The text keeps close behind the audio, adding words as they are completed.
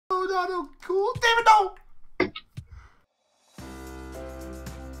not cool. David, no!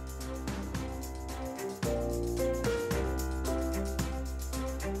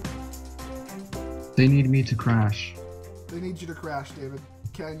 They need me to crash. They need you to crash, David.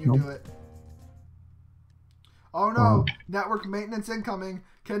 Can you Nope. do it? Oh no! Network maintenance incoming.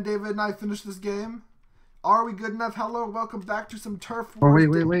 Can David and I finish this game? Are we good enough? Hello, welcome back to some Turf Wars.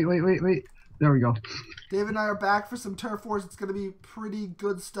 Oh, wait. There we go. David and I are back for some Turf Wars. It's going to be pretty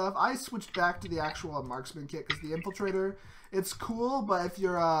good stuff. I switched back to the actual marksman kit because the infiltrator, it's cool, but if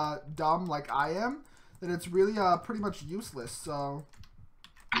you're dumb like I am, then it's really pretty much useless. So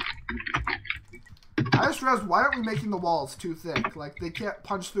I just realized, why aren't we making the walls too thick? Like, they can't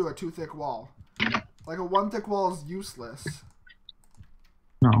punch through a too thick wall. Like, a one thick wall is useless.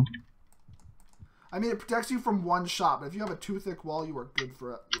 No. I mean, it protects you from one shot, but if you have a too thick wall, you are good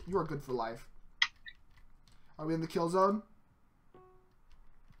for life. Are we in the kill zone?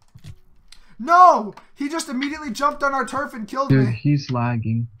 No! He just immediately jumped on our turf and killed Dude, me. he's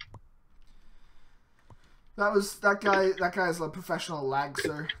lagging. That guy is a professional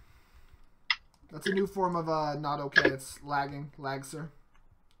lagser. That's a new form of not okay. It's lagging, lagser.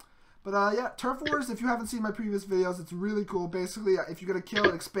 But yeah, Turf Wars, if you haven't seen my previous videos, it's really cool. Basically, if you get a kill,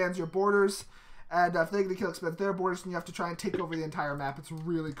 it expands your borders. And if they get a kill, it expands their borders, and you have to try and take over the entire map. It's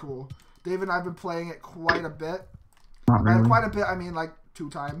really cool. David and I have been playing it quite a bit. Not really. Quite a bit, I mean like 2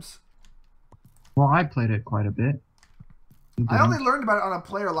 times. Well, I played it quite a bit. I only learned about it on a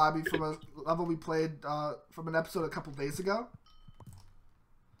player lobby from a level we played from an episode a couple days ago.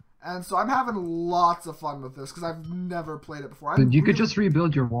 And so I'm having lots of fun with this because I've never played it before. But you could just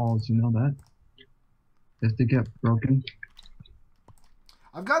rebuild your walls, you know that? If they get broken.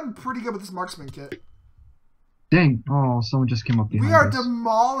 I've gotten pretty good with this marksman kit. Dang. Oh, someone just came up behind We are us.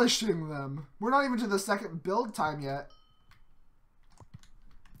 demolishing them. We're not even to the second build time yet.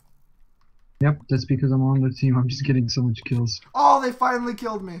 Yep, that's because I'm on the team. I'm just getting so much kills. Oh, they finally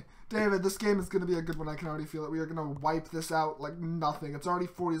killed me. David, this game is going to be a good one. I can already feel it. We are going to wipe this out like nothing. It's already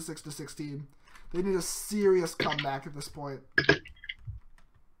 46-16. They need a serious comeback at this point.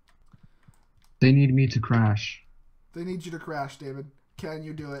 They need me to crash. They need you to crash, David. Can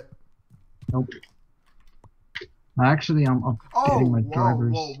you do it? Nope. Actually, I'm updating my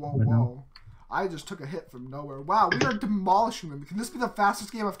drivers. Whoa. I just took a hit from nowhere. Wow, we are demolishing them. Can this be the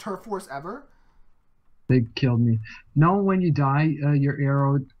fastest game of Turf Wars ever? They killed me. No, when you die, your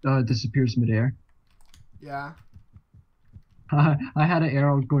arrow disappears midair. Yeah. I had an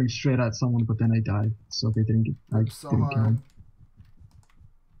arrow going straight at someone, but then I died, so they didn't get. I didn't kill him.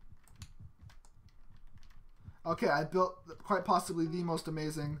 Okay, I built quite possibly the most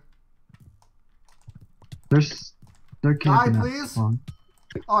amazing. They're camping. Die, please.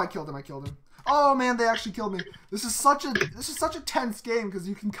 Oh, I killed him. Oh man, they actually killed me. This is such a tense game because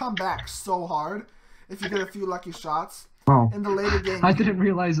you can come back so hard if you get a few lucky shots. Oh. In the later game. I didn't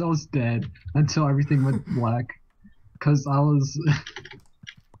realize I was dead until everything went black. Cause I was.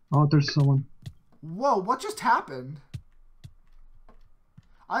 Oh, there's someone. Whoa! What just happened?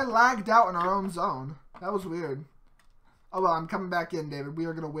 I lagged out in our own zone. That was weird. Oh well, I'm coming back in, David. We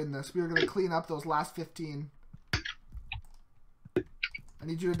are gonna win this. We are gonna clean up those last 15. I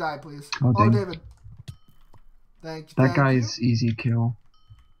need you to die, please. Oh, David. Thank you. That guy is easy kill.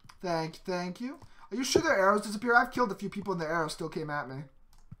 Thank you. Are you sure their arrows disappear? I've killed a few people and their arrows still came at me.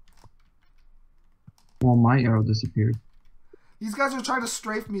 Well, my arrow disappeared. These guys are trying to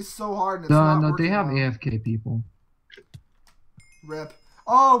strafe me so hard and it's not working. No, they have well. AFK people. Rip.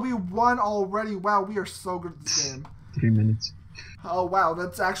 Oh, we won already. Wow, we are so good at this game. 3 minutes. Oh, wow,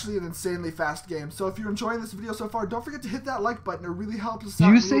 that's actually an insanely fast game. So if you're enjoying this video so far, don't forget to hit that like button. It really helps us out.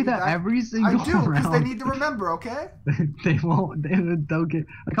 Do you say that every single round? I do, because they need to remember, okay? They won't. They'll get.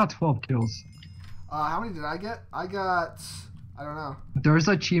 I got 12 kills. How many did I get? I don't know. There's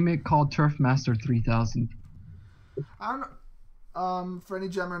an achievement called Turf Master 3000. I don't know. For any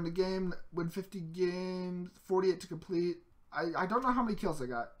gemmer in the game, win 50 games, 48 to complete. I don't know how many kills I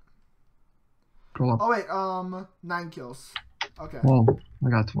got. Scroll up. Oh wait, 9 kills. Okay. Well, I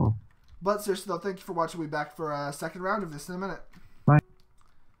got 12. But seriously though, thank you for watching. We'll be back for a second round of this in a minute. Bye.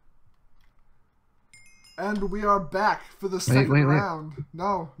 And we are back for the second round.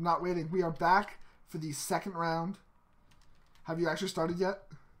 No, not waiting. We are back for the second round. Have you actually started yet?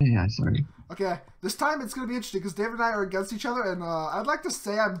 Yeah, sorry. Okay, this time it's going to be interesting because David and I are against each other, and I'd like to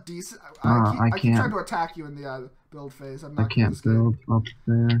say I'm decent. I keep trying to attack you in the build phase. I'm not I can't build up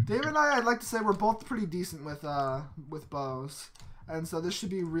there. David and I'd like to say we're both pretty decent with bows, and so this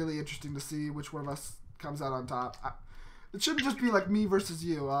should be really interesting to see which one of us comes out on top. It shouldn't just be like me versus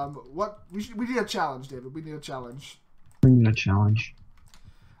you. We need a challenge, David. We need a challenge. We need a challenge.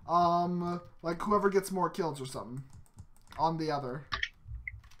 Like whoever gets more kills or something on the other.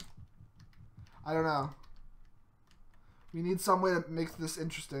 I don't know. We need some way to make this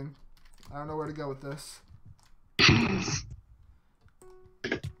interesting. I don't know where to go with this.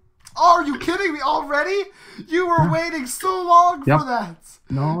 Oh, are you kidding me already? You were waiting so long for that.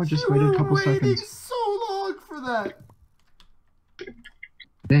 No, I just waited a couple seconds. You were waiting so long for that.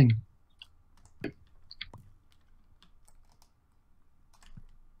 Dang.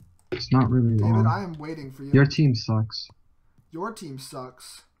 It's not really long. David, I am waiting for you. Your team sucks. Your team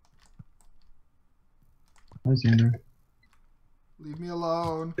sucks. Hi, Xander. Leave me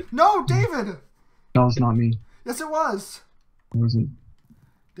alone. No, David! That was not me. Yes, it was. It wasn't.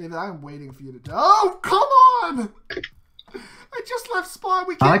 David, I am waiting for you to die. Oh, come on! I just left spawn.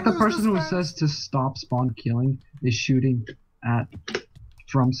 We can't I like the lose person this who match. says to stop spawn killing is shooting at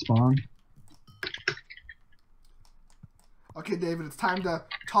from spawn. Okay, David, it's time to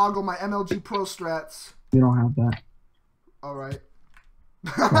toggle my MLG Pro strats. You don't have that. All right.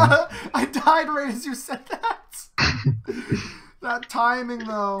 I died right as you said that. That timing,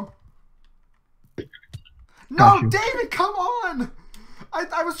 though. No, David, come on!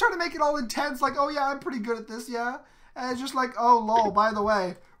 I was trying to make it all intense, like, oh yeah, I'm pretty good at this, yeah? And it's just like, oh lol, by the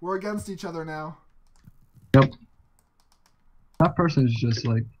way, we're against each other now. Yep. That person is just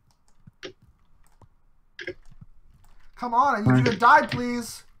like... Come on, I need you to die,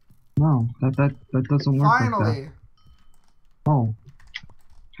 please. No, that doesn't work Finally. like that. Oh.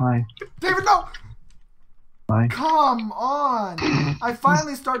 Hi. David, no! Bye. Come on! I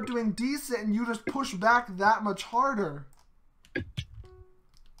finally start doing decent and you just push back that much harder.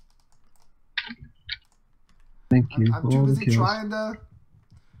 Thank you. I'm too busy trying to...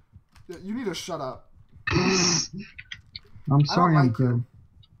 You need to shut up. I'm sorry, like I'm good. you.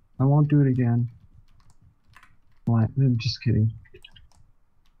 I won't do it again. What? I'm just kidding.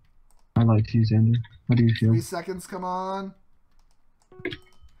 I like you, Xander. How do you feel? 3 seconds, come on.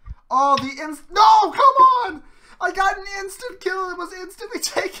 Oh, No, come on! I got an instant kill. It was instantly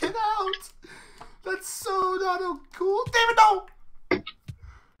taken out. That's so not cool. David, no!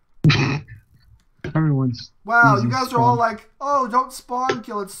 Everyone's... Wow, you guys are all like, oh, don't spawn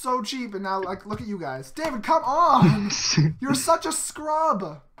kill. It's so cheap. And now, like, look at you guys. David, come on! You're such a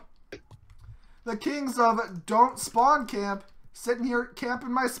scrub. The kings of don't spawn camp. Sitting here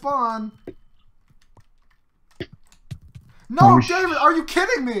camping my spawn. No, David, are you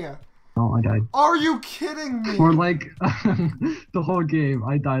kidding me? Oh, I died. Are you kidding me? For like the whole game,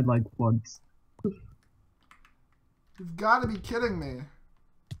 I died like once. You've got to be kidding me.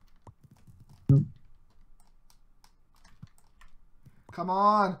 Nope. Come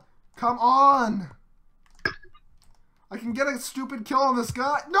on. Come on. I can get a stupid kill on this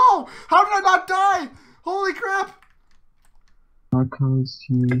guy. No! How did I not die? Holy crap. Because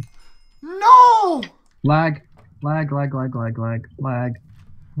you... No! Lag. Lag, lag, lag, lag, lag, lag.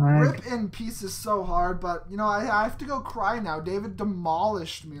 Rip in peace is so hard, but, you know, I have to go cry now. David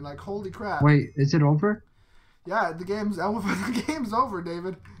demolished me. Like, holy crap. Wait, is it over? Yeah, the game's over. The game's over,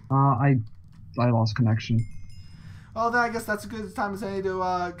 David. I lost connection. Oh, then I guess that's a good time as any to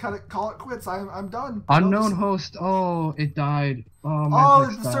call it quits. I'm done. Unknown host. Oh, it died. Oh,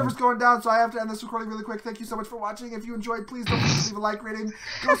 the server's going down, so I have to end this recording really quick. Thank you so much for watching. If you enjoyed, please don't forget to leave a like rating.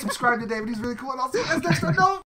 Go subscribe to David. He's really cool. And I'll see you guys next time. No!